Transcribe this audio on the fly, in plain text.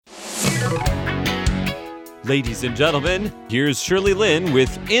Ladies and gentlemen, here's Shirley Lin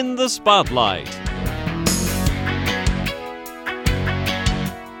with In the Spotlight.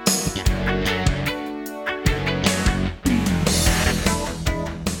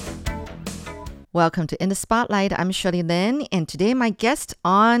 Welcome to In the Spotlight. I'm Shirley Lin, and today my guest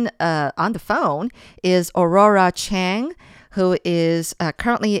on the phone is Aurora Chang, who is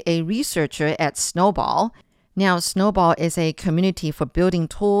currently a researcher at Snowball. Now, Snowball is a community for building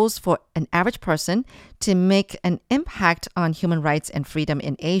tools for an average person to make an impact on human rights and freedom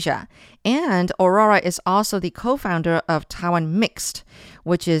in Asia. And Aurora is also the co-founder of Taiwan Mixed,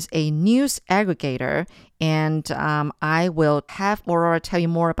 which is a news aggregator. And I will have Aurora tell you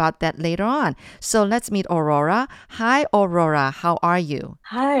more about that later on. So let's meet Aurora. Hi, Aurora. How are you?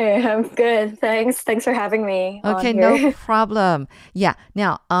 Hi, I'm good. Thanks for having me on Okay, here. no problem. Yeah.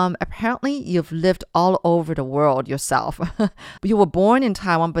 Now, apparently you've lived all over the world yourself. You were born in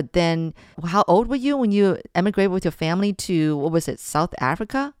Taiwan, but then how old were you when you emigrated with your family to, what was it, South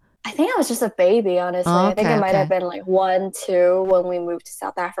Africa? I think I was just a baby, honestly. I think Okay, I might have okay. been like 1, 2 when we moved to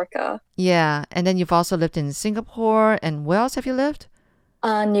South Africa. Yeah. And then you've also lived in Singapore. And where else have you lived?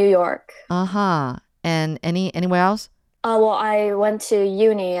 New York. Uh-huh. And anywhere else? Well, I went to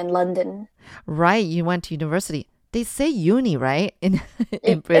uni in London. Right, you went to university. They say uni, right?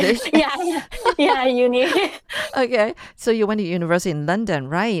 In British. Yeah, uni. Okay. So you went to university in London.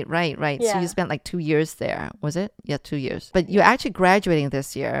 Right. So you Yeah, spent like 2 years there, was it? Yeah, 2 years. But you're actually graduating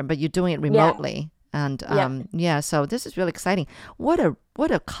this year, but you're doing it yeah, remotely. And yeah. yeah, so this is really exciting. What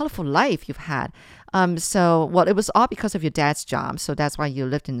a colorful life you've had. So well, it was all because of your dad's job. So that's why you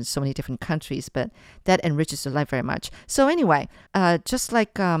lived in so many different countries, but that enriches your life very much. So anyway, just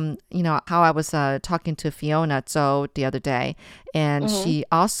like how I was talking to Fiona Zhou the other day, and hmm she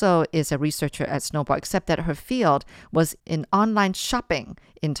also is a researcher at Snowball, except that her field was in online shopping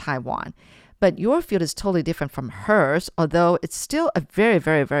in Taiwan. But your field is totally different from hers, although it's still a very,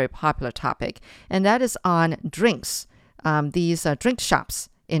 very, very popular topic. And that is on drinks, these drink shops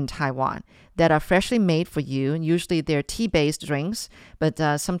in Taiwan that are freshly made for you. And usually they're tea-based drinks, but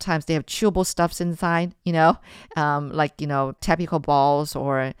sometimes they have chewable stuffs inside, tapioca balls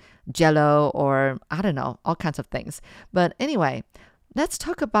or jello or I don't know, all kinds of things. But anyway, let's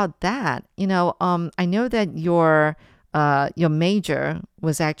talk about that. I know that your major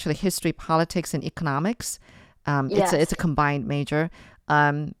was actually history, politics, and economics. It's a Yes. combined major.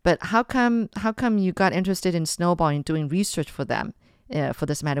 But how come you got interested in Snowball and doing research for them, for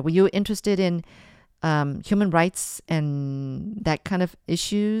this matter? Were you interested in human rights and that kind of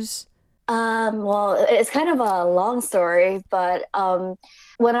issues? Well, it's kind of a long story, but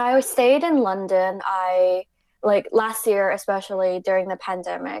when I stayed in London, I like last year, especially during the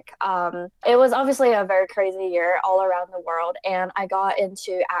pandemic, it was obviously a very crazy year all around the world, and I got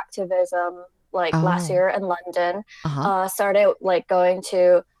into activism like last Oh, year in London. uh-huh. Started like going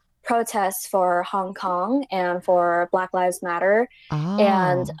to protests for Hong Kong and for Black Lives Matter,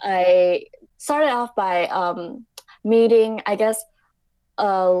 and Oh, I started off by meeting, I guess,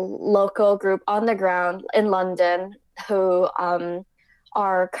 a local group on the ground in London who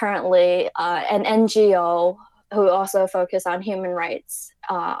are currently an NGO who also focus on human rights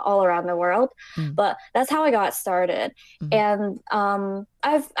all around the world. mm, But that's how I got started. mm. And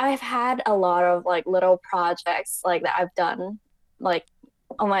I've had a lot of like little projects like that I've done like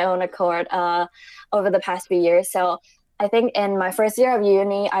on my own accord over the past few years. So I think in my first year of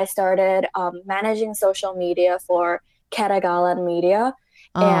uni, I started managing social media for Katagalan Media,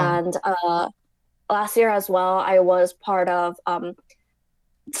 Oh, and last year as well, I was part of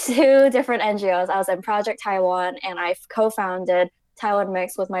two different NGOs. I was in Project Taiwan, and I co-founded Taiwan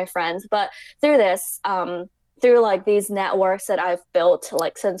Mix with my friends. But through this, through like these networks that I've built,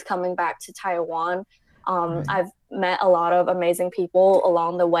 like since coming back to Taiwan, right. I've met a lot of amazing people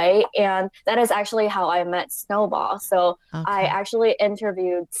along the way, and that is actually how I met Snowball. So I Okay. actually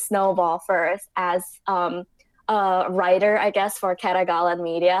interviewed Snowball first as a writer, I guess, for Katagalan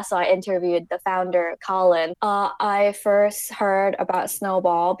Media. So I interviewed the founder, Colin. I first heard about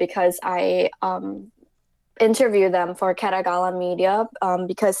Snowball because I interviewed them for Katagalan Media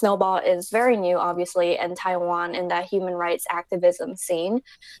because Snowball is very new, obviously, in Taiwan in that human rights activism scene.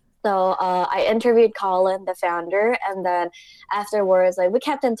 So I interviewed Colin, the founder, and then afterwards, like we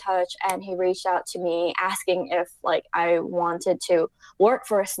kept in touch, and he reached out to me asking if like I wanted to work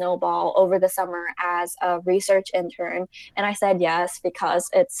for Snowball over the summer as a research intern, and I said yes because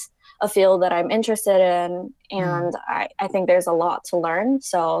it's a field that I'm interested in, Mm. and I think there's a lot to learn.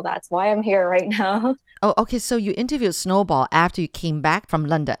 So that's why I'm here right now. Oh, okay. So you interviewed Snowball after you came back from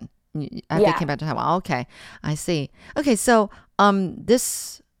London. After you Yeah. came back to Taiwan. Okay, I see. Okay, so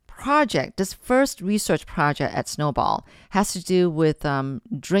this project, this first research project at Snowball, has to do with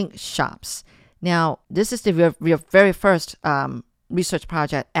drink shops. Now, this is your very first research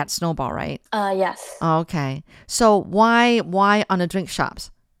project at Snowball, right? Yes. Okay. So why on the drink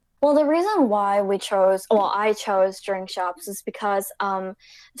shops? Well, the reason why I chose drink shops is because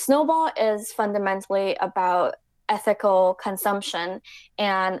Snowball is fundamentally about ethical consumption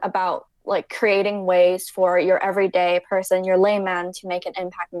and about like creating ways for your everyday person, your layman, to make an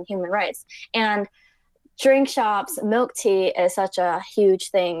impact in human rights. And drink shops, milk tea is such a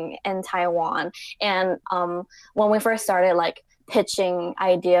huge thing in Taiwan. And when we first started like pitching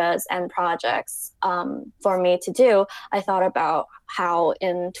ideas and projects for me to do, I thought about how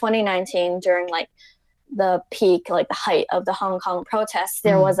in 2019 during like the peak, like the height of the Hong Kong protests,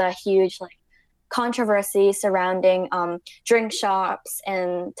 there was a huge like controversy surrounding drink shops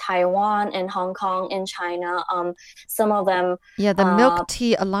in Taiwan, in Hong Kong, in China. Some of them... Yeah, the Milk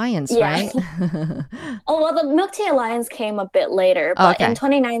Tea Alliance, right? Oh, well, the Milk Tea Alliance came a bit later. But in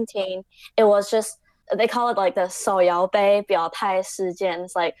 2019, it was just... They call it like the 手摇杯表态事件.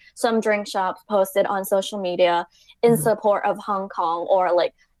 It's like some drink shops posted on social media in support of Hong Kong or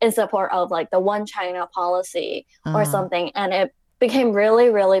like in support of like the One China policy or something. And it became really,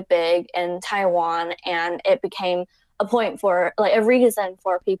 really big in Taiwan. And it became a point for like a reason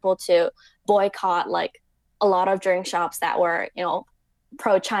for people to boycott like a lot of drink shops that were, you know,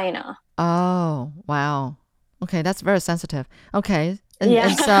 pro-China. Oh, wow. Okay, that's very sensitive. Okay.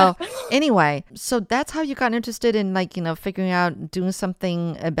 And so anyway, so that's how you got interested in like, you know, figuring out doing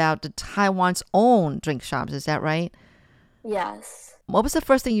something about the Taiwan's own drink shops. Is that right? Yes. What was the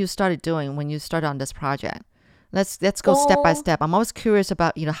first thing you started doing when you started on this project? Let's go step by step. I'm always curious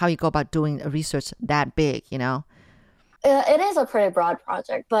about, you know, how you go about doing a research that big, you know? It is a pretty broad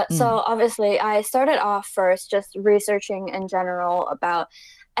project, but so obviously I started off first just researching in general about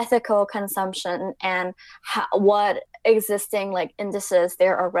ethical consumption and what existing like indices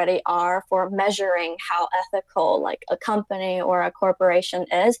there already are for measuring how ethical like a company or a corporation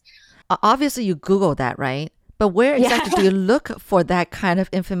is. Obviously you Google that, right? But where exactly do you look for that kind of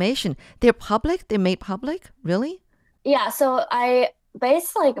information? They're public? They're made public? Really? Yeah, so I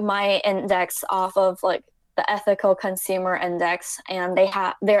base like my index off of like the Ethical Consumer Index, and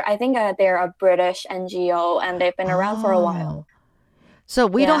I think they're a British NGO and they've been around for a while. So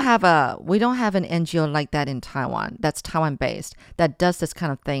we don't have an NGO like that in Taiwan. That's Taiwan based that does this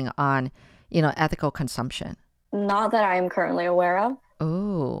kind of thing on, you know, ethical consumption. Not that I'm currently aware of.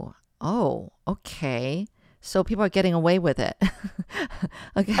 Oh, okay. So people are getting away with it.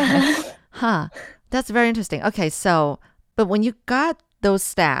 Okay. That's very interesting. Okay, so but when you got those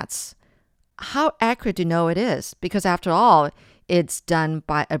stats, how accurate do you know it is? Because after all, it's done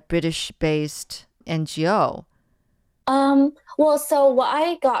by a British based NGO. Well, so what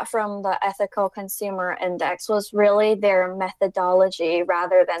I got from the Ethical Consumer Index was really their methodology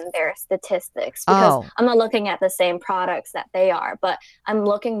rather than their statistics, because I'm not looking at the same products that they are, but I'm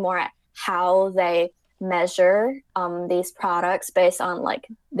looking more at how they measure these products based on like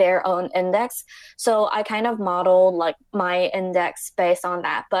their own index. So I kind of modeled like my index based on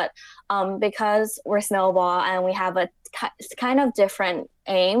that. But because we're Snowball and we have a kind of different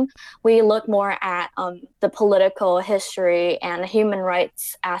aim, we look more at the political history and human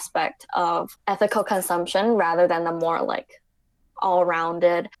rights aspect of ethical consumption rather than the more like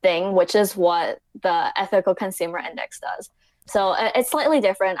all-rounded thing, which is what the Ethical Consumer Index does. So it's slightly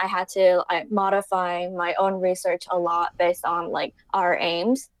different. I had to modify my own research a lot based on like our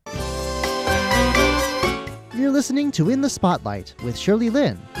aims. You're listening to In the Spotlight with Shirley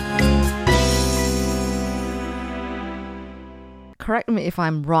Lin. Correct me if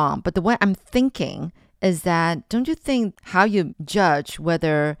I'm wrong, but the way I'm thinking is that don't you think how you judge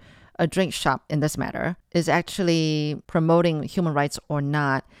whether a drink shop in this matter is actually promoting human rights or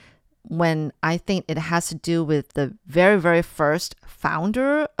not, when I think it has to do with the very, very first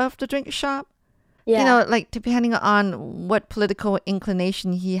founder of the drink shop? Yeah. You know, like depending on what political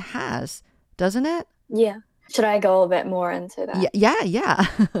inclination he has, doesn't it? Yeah. Should I go a bit more into that?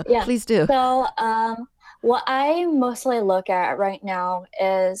 Yeah. Please do. So what I mostly look at right now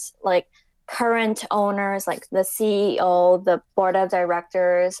is like current owners, like the CEO, the board of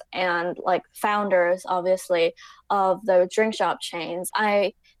directors, and like founders, obviously, of the drink shop chains.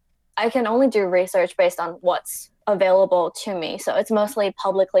 I can only do research based on what's available to me. So it's mostly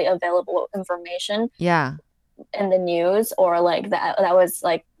publicly available information. Yeah. In the news or like that was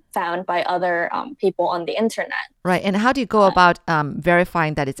like found by other people on the internet. Right. And how do you go about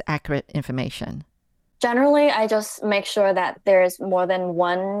verifying that it's accurate information? Generally, I just make sure that there's more than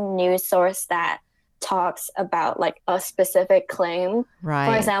one news source that talks about like a specific claim. Right.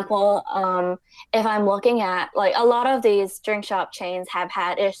 For example, if I'm looking at like a lot of these drink shop chains have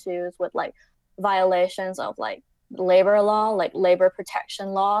had issues with like violations of like labor law, like labor protection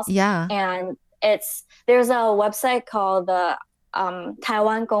laws. Yeah. And there's a website called the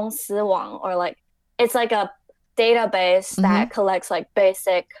Taiwan 公司网, or like it's like a database that collects like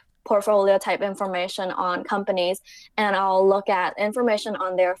basic portfolio type information on companies, and I'll look at information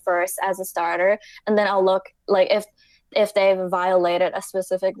on there first as a starter, and then I'll look like if they've violated a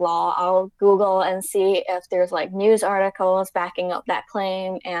specific law, I'll Google and see if there's like news articles backing up that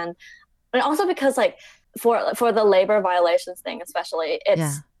claim. And also because like for the labor violations thing especially,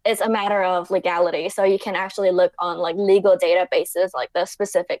 it's a matter of legality, so you can actually look on like legal databases, like the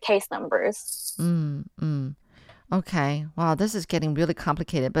specific case numbers. Okay. Wow, this is getting really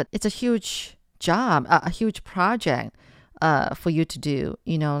complicated, but it's a huge job, a huge project for you to do,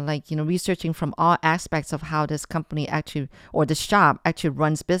 researching from all aspects of how this company actually, or the shop actually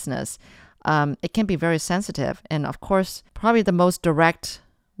runs business. It can be very sensitive. And of course, probably the most direct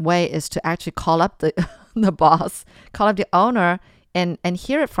way is to actually call up the boss, call up the owner and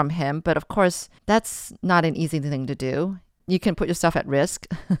hear it from him. But of course, that's not an easy thing to do. You can put yourself at risk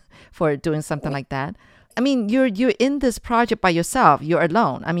for doing something like that. I mean, you're in this project by yourself. You're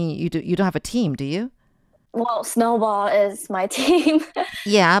alone. I mean, you don't have a team, do you? Well, Snowball is my team.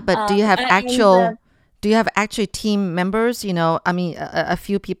 Yeah, but do you have actually team members? A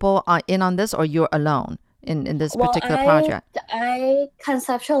few people are in on this, or you're alone in this particular project? I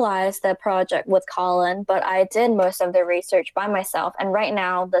conceptualized the project with Colin, but I did most of the research by myself. And right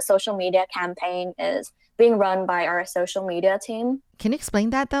now, the social media campaign is being run by our social media team. Can you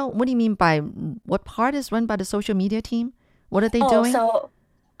explain that though? What do you mean by what part is run by the social media team? What are they doing? So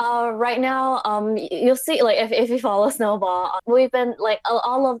right now, you'll see like if you follow Snowball, we've been like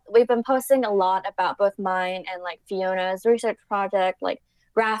we've been posting a lot about both mine and like Fiona's research project, like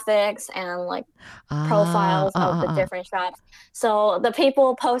graphics and like profiles of the different shops. So the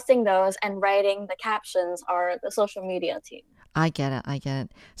people posting those and writing the captions are the social media team. I get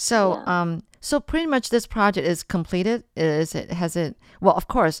it. So, so pretty much this project is completed. Well, of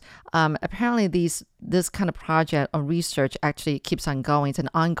course, apparently this kind of project or research actually keeps on going. It's an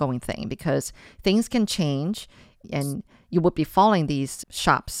ongoing thing because things can change, and you would be following these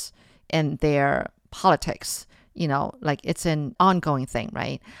shops and their politics. Like it's an ongoing thing,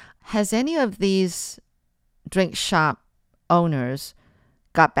 right? Has any of these drink shop owners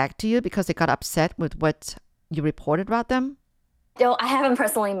got back to you because they got upset with what you reported about them? I haven't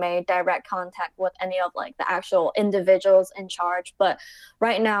personally made direct contact with any of like the actual individuals in charge, but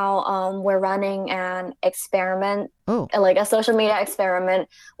right now we're running an experiment, like a social media experiment,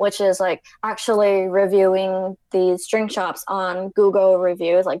 which is like actually reviewing these drink shops on Google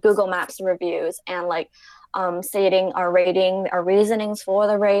reviews, like Google Maps reviews, and like stating our rating, our reasonings for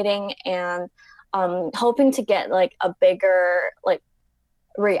the rating, and hoping to get like a bigger like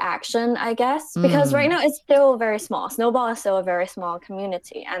reaction, I guess, because right now it's still very small. Snowball is still a very small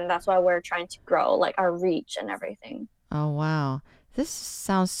community, and that's why we're trying to grow like our reach and everything. Oh wow, this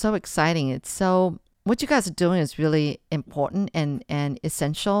sounds so exciting. What you guys are doing is really important and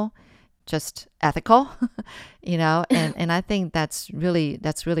essential, just ethical, and I think that's really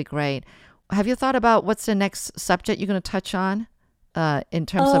great. Have you thought about what's the next subject you're going to touch on in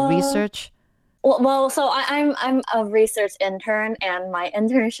terms of research? Well, so I'm a research intern, and my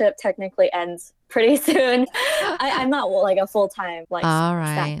internship technically ends pretty soon. I'm not like a full-time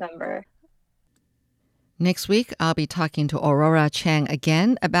staff member. Next week, I'll be talking to Aurora Chang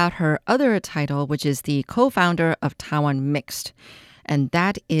again about her other title, which is the co-founder of Taiwan Mixed. And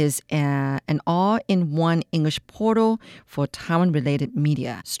that is an all-in-one English portal for Taiwan-related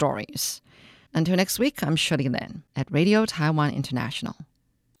media stories. Until next week, I'm Shirley Lin at Radio Taiwan International.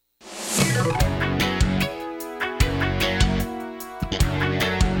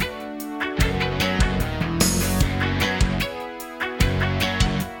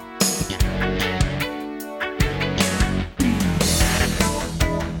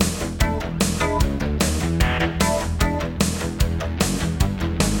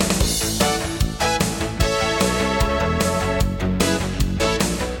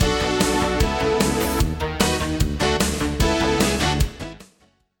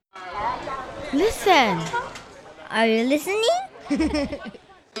 Listen! Are you listening?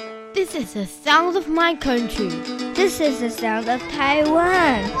 This is the sound of my country. This is the sound of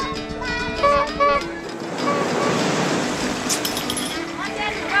Taiwan.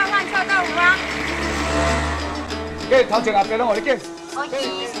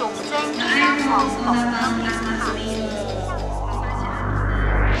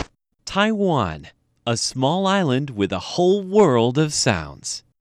 Taiwan, a small island with a whole world of sounds.